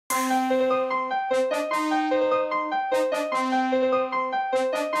Where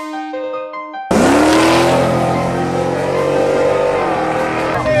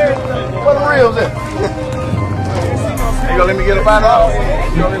the reels at? You gonna let me get a $5?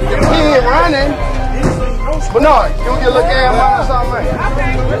 He ain't running. But no, you don't get a little gas money or something, man.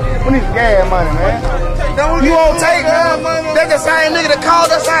 We need some gas money, man. You won't take gas money? That's the same nigga that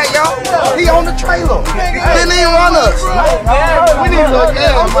called us out, y'all. He on the trailer. Didn't even run us. We need a little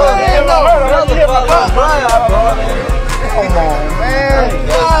gas money. Come on, man.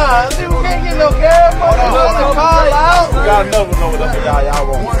 You can't get no gas money. Call out. We got another one over there for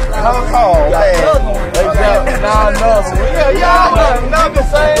y'all want. Call, man. Nah, nothing. Yeah, y'all not the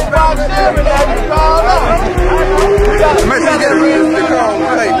same box every day you call out. Man, you get ready to call.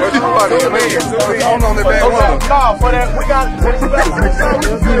 Hey, what you about to come in? Hold on, that bad one. No, for that, we got with the best.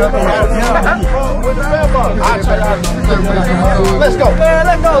 Let's go. Man,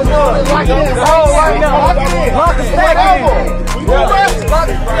 let's go. Lock it in. Right now. Lock it in. Lock it in. Lock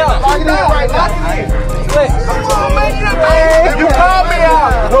it in. Right. Lock it in. You called me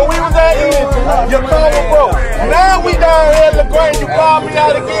out when we was at Engine. Your car was broke. Now we down here in LaGrange. You called me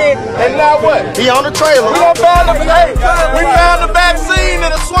out again, and now what? He on the trailer. We found the vaccine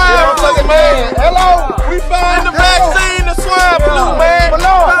of the swine flu, man. Hello. We found the vaccine of swine flu, man.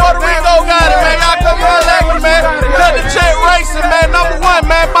 Puerto Rico got it, man. Y'all come here like me, man. Cut the check racing, man. Number one,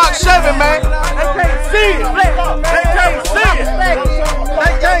 man. Box Chevy, man. They can't see it. They can't see it.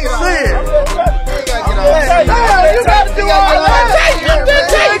 They can't see it. You got to do all that.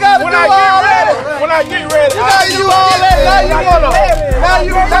 When I get ready, you got to do all that. Now you want to. Now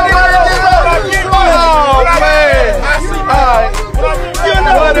you want to. Oh, man.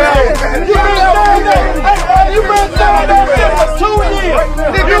 You been telling that shit for 2 years.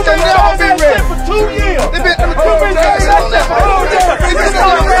 You been telling that shit for 2 years. You been telling that shit for 2 years.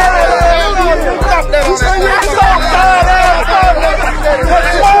 Stop that on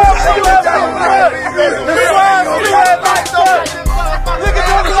Look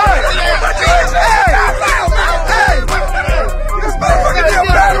at your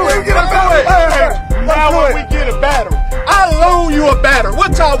light. Now when we get a battery, I loan you a battery.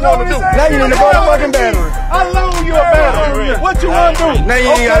 What y'all want to do? Now you need a motherfucking battery. I loan you a battery. What you want to do? Now you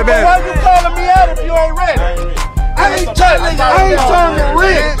ain't got a battery. Why you calling me out if you ain't ready? I ain't turning rich. I ain't turning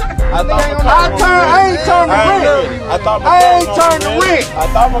rich. I ain't turning rich. I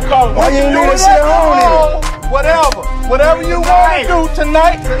thought my car. Why you ain't leave that shit on it? Whatever you want to do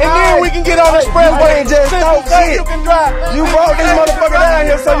tonight, and then we can get on the expressway. Just talk shit. You can drive. You brought this motherfucker down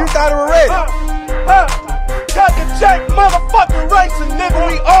here, so you thought it was ready. Got the check, motherfucking racing, nigga.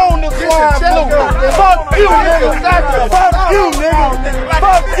 We own the swine flu. Fuck you, nigga. Fuck you, nigga.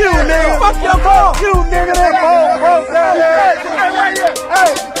 Fuck you, nigga. Fuck your phone. You, nigga. That phone broke down.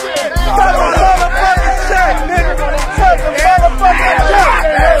 Hey, got the motherfucking check, nigga. Got the motherfucking check.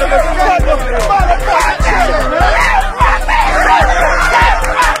 Got the motherfucking check, man.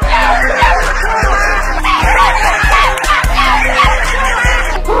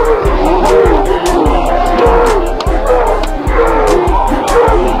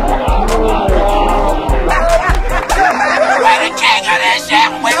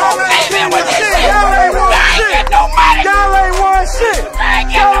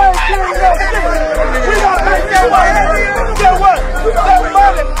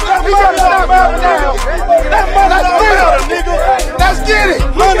 Let's get it.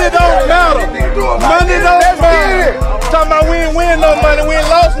 Money don't matter. Money don't matter. Talking about we ain't win no money, we ain't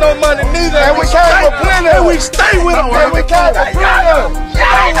lost no money neither. And we came for plenty. And we stay with them. And we came for plenty.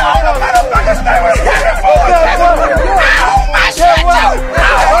 I know the motherfuckers stay with plenty for us. I own my shit too.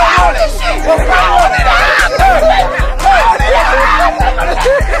 I own all this shit. I own it all.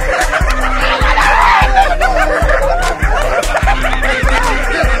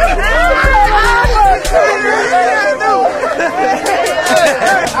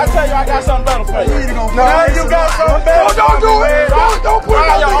 I tell you, I got something better for you. No, you got something better. Don't do it. Don't put it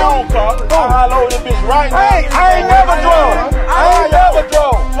on your own car. I load this bitch right now. I ain't never drove.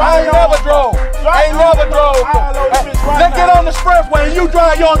 Let's get on the expressway and you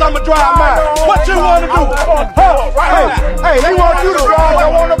drive yours, I'ma drive mine. What you wanna do? Hey, they want you to drive.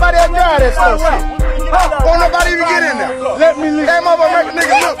 Don't want nobody else drive that slow shit. Won't nobody even get in there. Let me leave. That motherfucker make a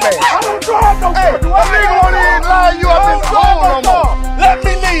nigga look bad. I don't drive no car. Hey, a nigga won't even lie you up in the hole no more. Let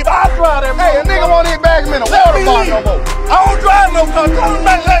me leave. I drive that. Hey, a nigga won't even bag him in a water bottle no more. I don't drive no car. Tell him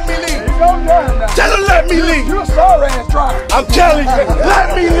let me leave. Tell him let me leave. You a sorry ass driver. I'm telling you,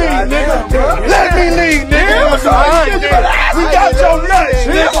 let me leave, nigga. Let me leave, nigga. We got your nuts,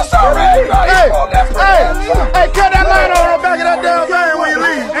 nigga. Hey, cut that line on the back of that damn thing when you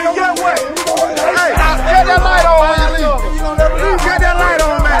leave.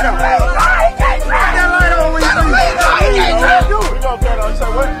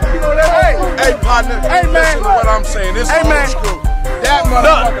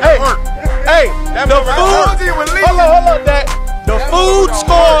 Hey, the food. Hold on, Dad. The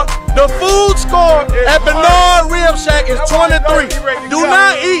food score at Bernard Rib Shack is 23. Do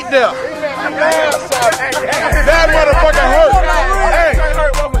not eat there. That motherfucker hurt. Hey,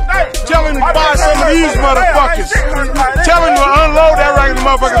 tell him to buy some of these motherfuckers. Tell him to unload that regular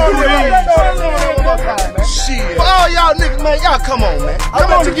motherfucker through these. Shit. For all y'all niggas, man, y'all come on, man.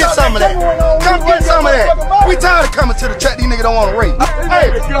 Come on to get some of that. Come get some of that. We tired of coming to the track. These niggas don't want to race.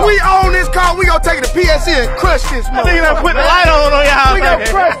 Hey, we own this car. We gonna take it to PSC and crush this motherfucker. Nigga done put the light on y'all. We gonna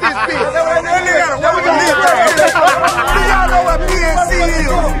crush this bitch. Do y'all know what PNC is?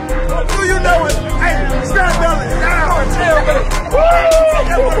 Do you know it? Hey, stand belly down.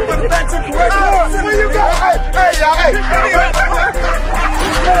 Where you go? Hey, y'all, hey.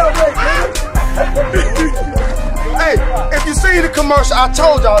 Hey, if you see the commercial, I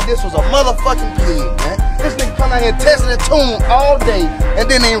told y'all this was a motherfucking pig, man. This nigga come out here testing the tune all day and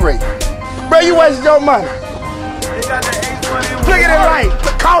then ain't race. Bro, you wasted your money. Look at it right.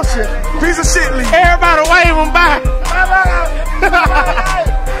 The caution. Piece of shit leave. Everybody wave them by.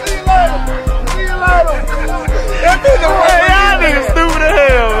 See you later. See you later. Hey, y'all niggas stupid as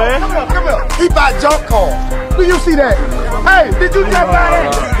hell, man. Come here. He bought junk cars. Do you see that? Hey, did you just buy that?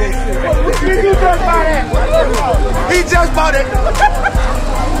 Did you just buy that? He just bought it.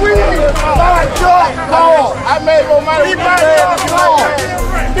 We bought junk cars. I made more money. He bought junk cars.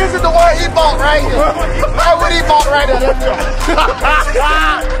 This is the one he bought right here. That's what he bought right there.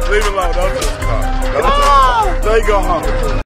 Leave it alone. Don't touch the car. Don't touch the car. There you go home.